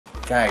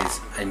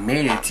Guys, I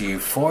made it to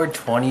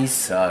 420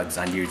 subs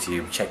on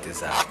YouTube. Check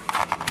this out.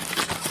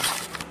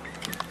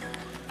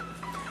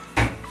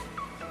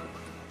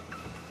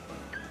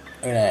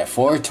 Look at that,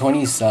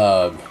 420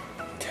 sub.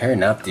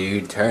 Turn up,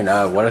 dude. Turn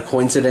up. What a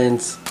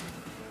coincidence.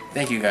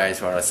 Thank you guys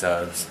for all the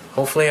subs.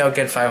 Hopefully I'll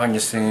get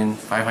 500 soon.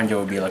 500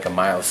 will be like a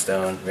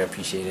milestone. We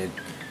appreciate it.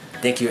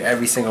 Thank you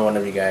every single one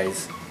of you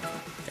guys.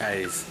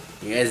 Guys,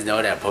 you guys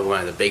know that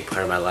Pokemon is a big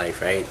part of my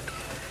life, right?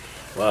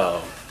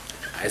 Well,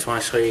 I just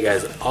want to show you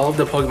guys all of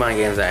the Pokemon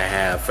games I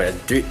have for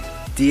the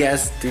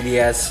DS,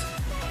 3DS.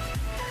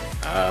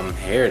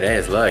 Here it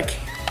is, look.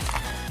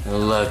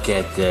 Look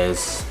at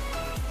this.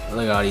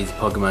 Look at all these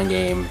Pokemon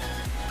games.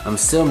 I'm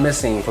still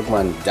missing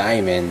Pokemon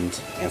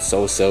Diamond and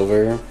Soul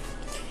Silver.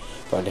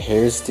 But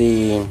here's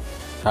the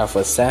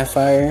Alpha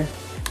Sapphire,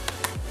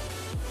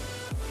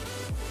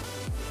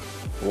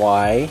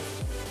 Y,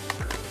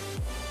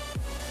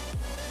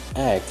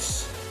 X,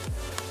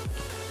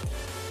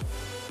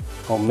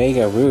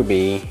 Omega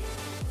Ruby,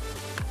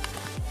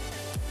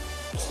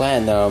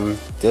 Platinum.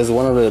 This is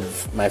one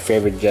of my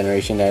favorite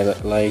generation that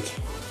I like.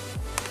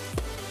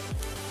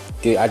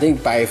 Dude, I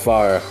think by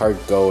far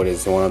Heart Gold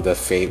is one of the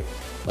favorite.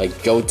 Like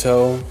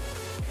Johto,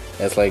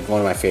 that's like one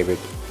of my favorite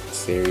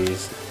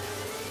series.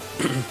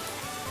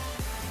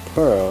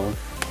 Pearl,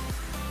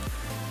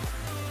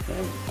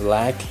 and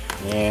Black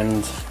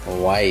and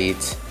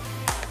White.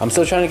 I'm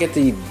still trying to get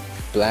the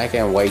Black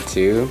and White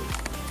too.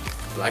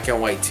 Black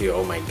and White too.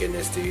 Oh my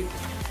goodness, dude.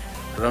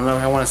 I don't know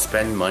if I want to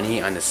spend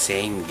money on the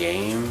same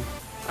game.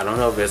 I don't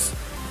know if it's.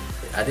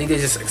 I think they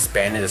just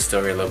expanded the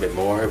story a little bit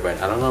more,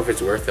 but I don't know if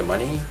it's worth the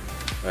money.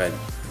 But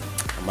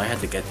I might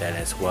have to get that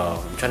as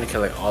well. I'm trying to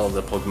collect all of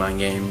the Pokemon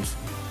games.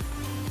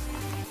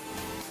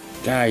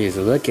 Guys,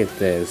 look at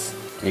this.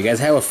 You guys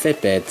have a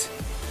Fitbit.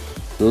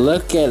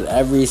 Look at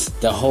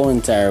the whole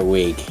entire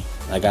week.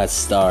 I got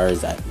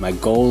stars. My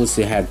goal is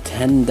to have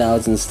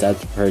 10,000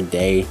 steps per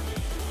day.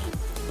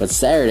 But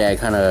Saturday I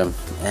kind of,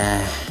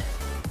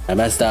 I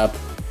messed up.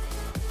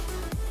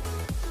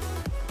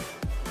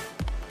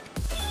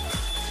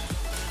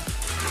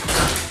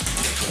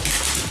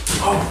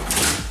 Oh.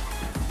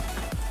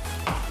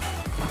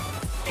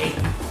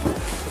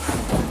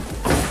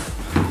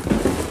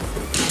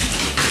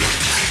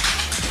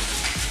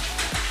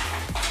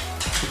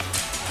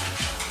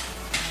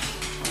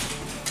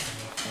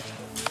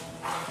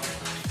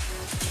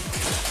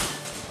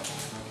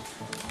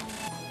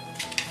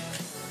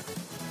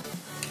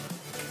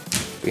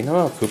 You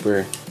know how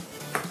Cooper...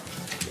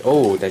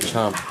 Oh, that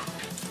chomp.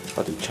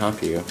 About to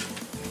chomp you.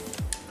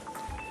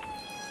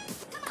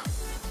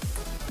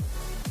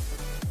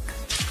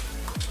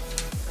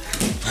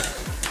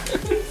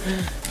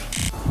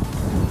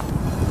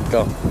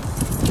 Go.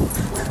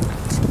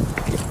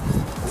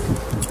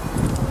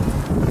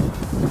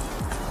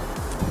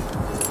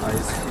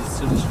 He's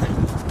too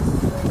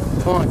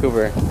distracted. Come on,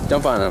 Cooper.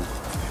 Jump on him.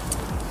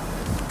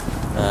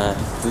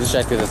 He's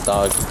distracted this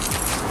dog.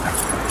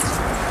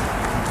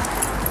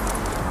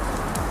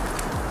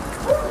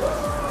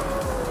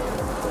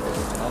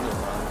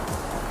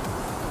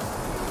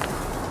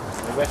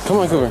 Come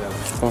on, Cooper.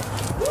 Come on.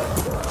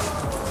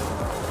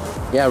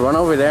 Yeah, run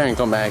over there and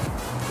come back.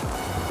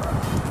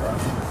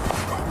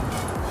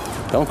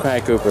 Don't cry,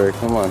 Cooper.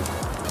 Come on.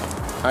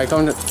 Alright,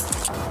 come to...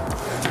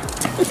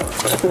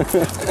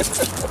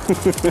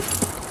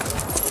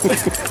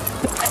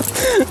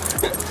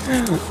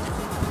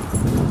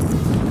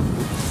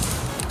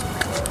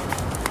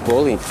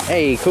 Bullying.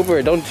 Hey,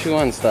 Cooper, don't chew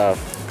on stuff.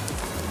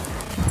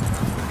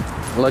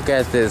 Look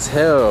at this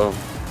hill.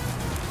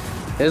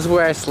 This is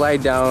where I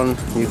slide down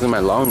using my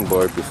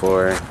longboard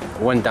before. It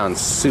went down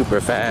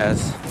super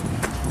fast.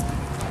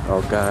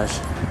 Oh gosh.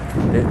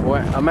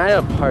 I'm at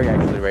a park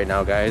actually right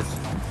now, guys.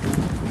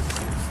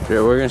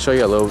 We're gonna show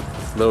you a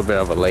little bit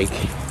of a lake.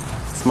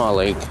 Small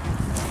lake.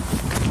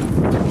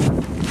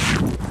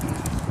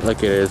 Look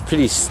at it, it's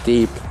pretty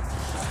steep.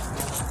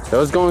 I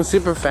was going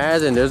super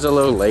fast and there's a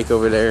little lake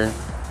over there.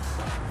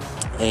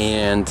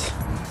 And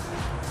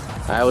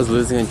I was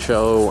losing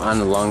control on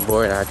the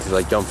longboard. I had to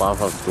like jump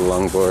off of the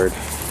longboard.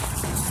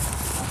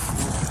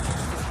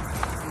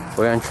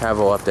 We're gonna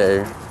travel up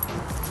there.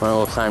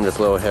 We'll climb this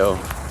little hill.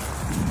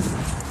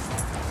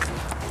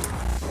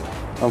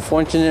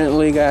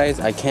 Unfortunately, guys,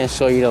 I can't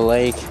show you the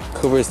lake.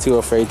 Cooper's too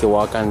afraid to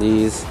walk on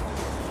these.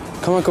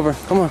 Come on, Cooper,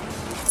 come on.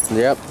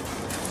 Yep,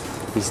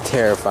 he's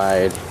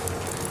terrified.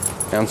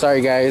 And I'm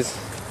sorry, guys.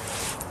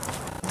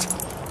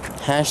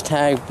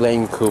 Hashtag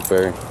blame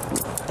Cooper.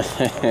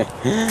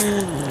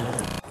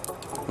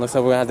 Looks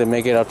like we're gonna have to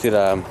make it up to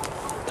the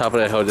top of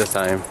the hill this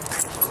time.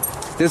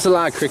 There's a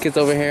lot of crickets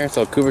over here,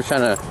 so Cooper's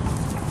trying to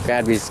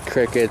grab these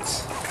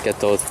crickets, get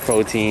those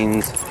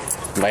proteins,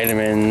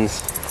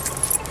 vitamins.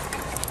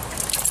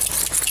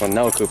 Well,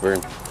 no, Cooper.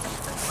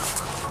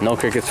 No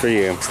crickets for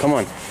you. Come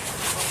on.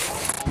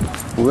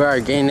 We are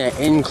getting that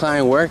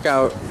incline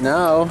workout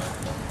now.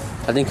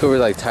 I think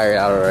Cooper's like tired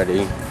out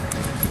already.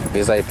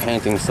 He's like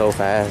panting so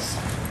fast.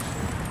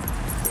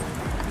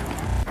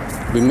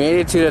 We made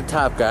it to the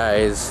top,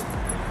 guys.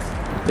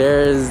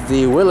 There's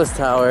the Willis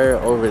Tower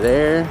over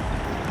there.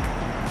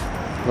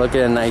 Look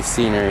at the nice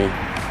scenery.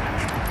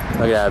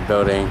 Look at that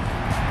building.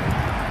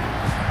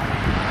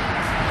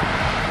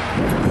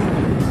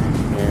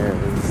 Here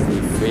is the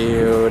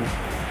field.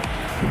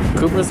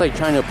 Cooper's like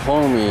trying to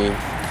pull me.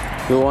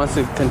 He wants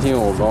to continue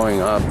going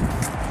up.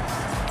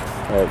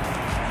 But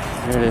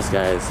here it is,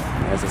 guys.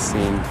 As a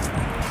scene.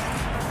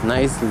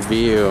 Nice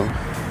view.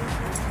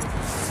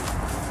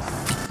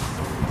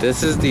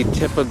 This is the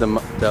tip of the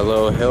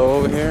little hill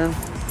over here.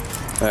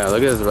 Yeah,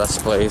 look at this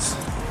rest place.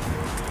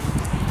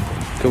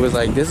 Cooper's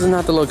like, this is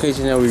not the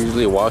location that we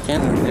usually walk in.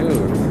 Dude.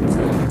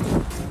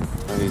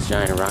 Look at these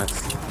giant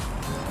rocks.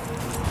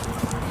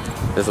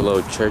 There's a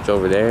little church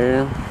over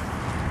there.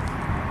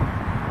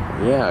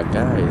 Yeah,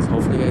 guys,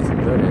 hopefully you guys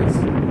enjoy this.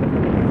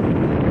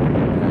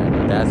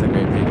 And that's a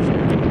great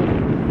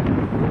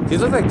picture.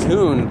 These look like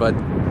tunes, but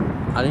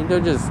I think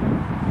they're just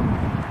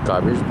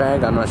garbage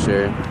bag. I'm not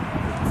sure.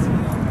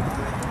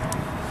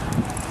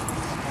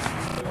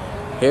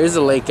 Here's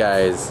the lake,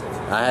 guys.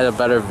 I had a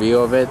better view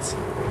of it.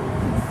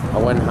 I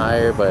went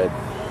higher, but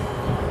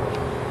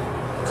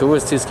Cooper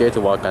was too scared to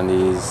walk on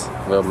these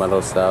little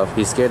metal stuff.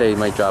 He's scared that he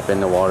might drop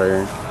in the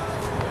water.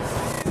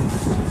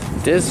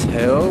 This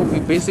hill, we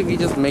basically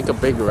just make a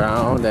big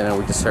round and then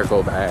we just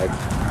circle back.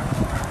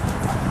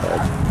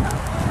 But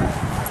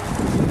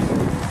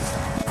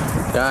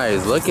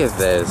guys, look at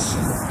this.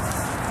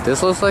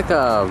 This looks like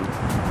a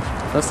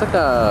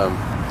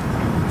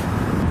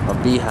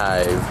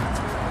beehive.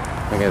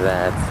 Look at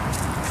that.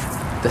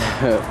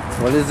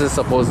 What is this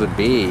supposed to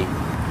be?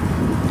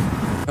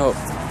 Oh,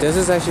 this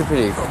is actually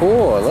pretty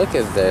cool. Look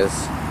at this.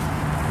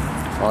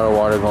 All the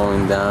water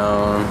going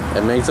down.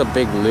 It makes a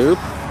big loop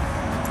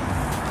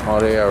all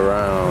the way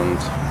around.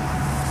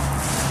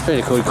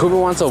 Pretty cool. Cooper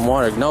wants some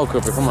water. No,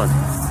 Cooper, come on.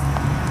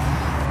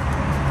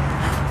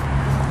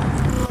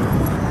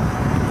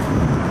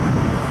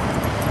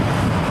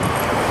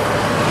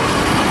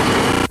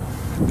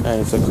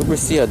 Alright, so Cooper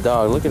see a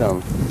dog. Look at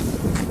him.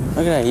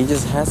 Look at that. He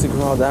just has to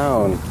crawl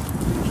down.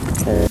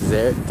 Okay,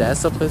 there.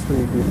 That's the place where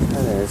you do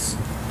tennis.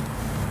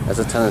 That's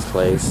a tennis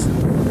place.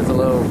 There's a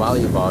little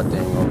volleyball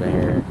thing over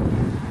here.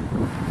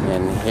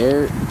 And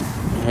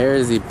here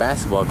is the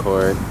basketball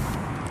court.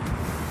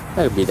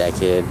 I could beat that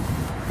kid.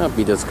 I'll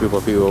beat those group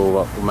of people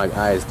with my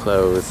eyes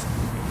closed.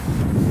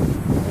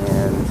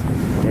 And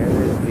there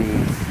is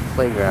the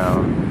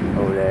playground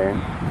over there.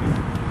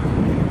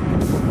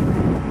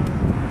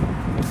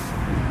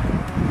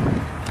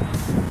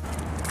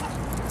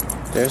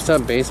 There's a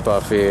baseball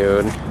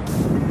field.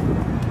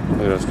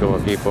 Look at those group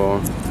of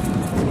people.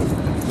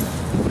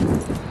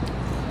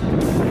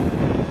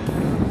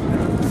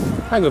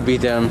 I could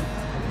beat them.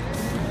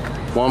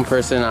 One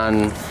person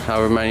on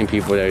however many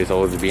people that he's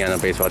supposed to be on a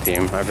baseball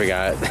team. I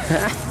forgot.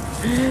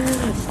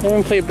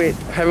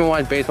 Haven't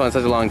watched baseball in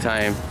such a long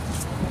time.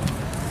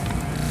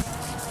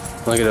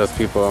 Look at those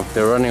people.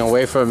 They're running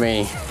away from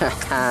me.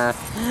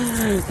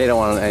 They don't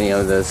want any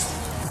of this.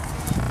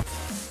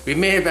 We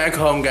made it back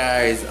home,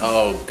 guys.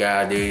 Oh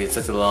god, dude, it's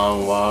such a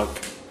long walk.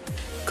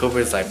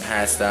 Cooper's like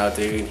passed out,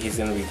 dude. He's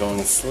gonna be going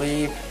to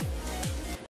sleep.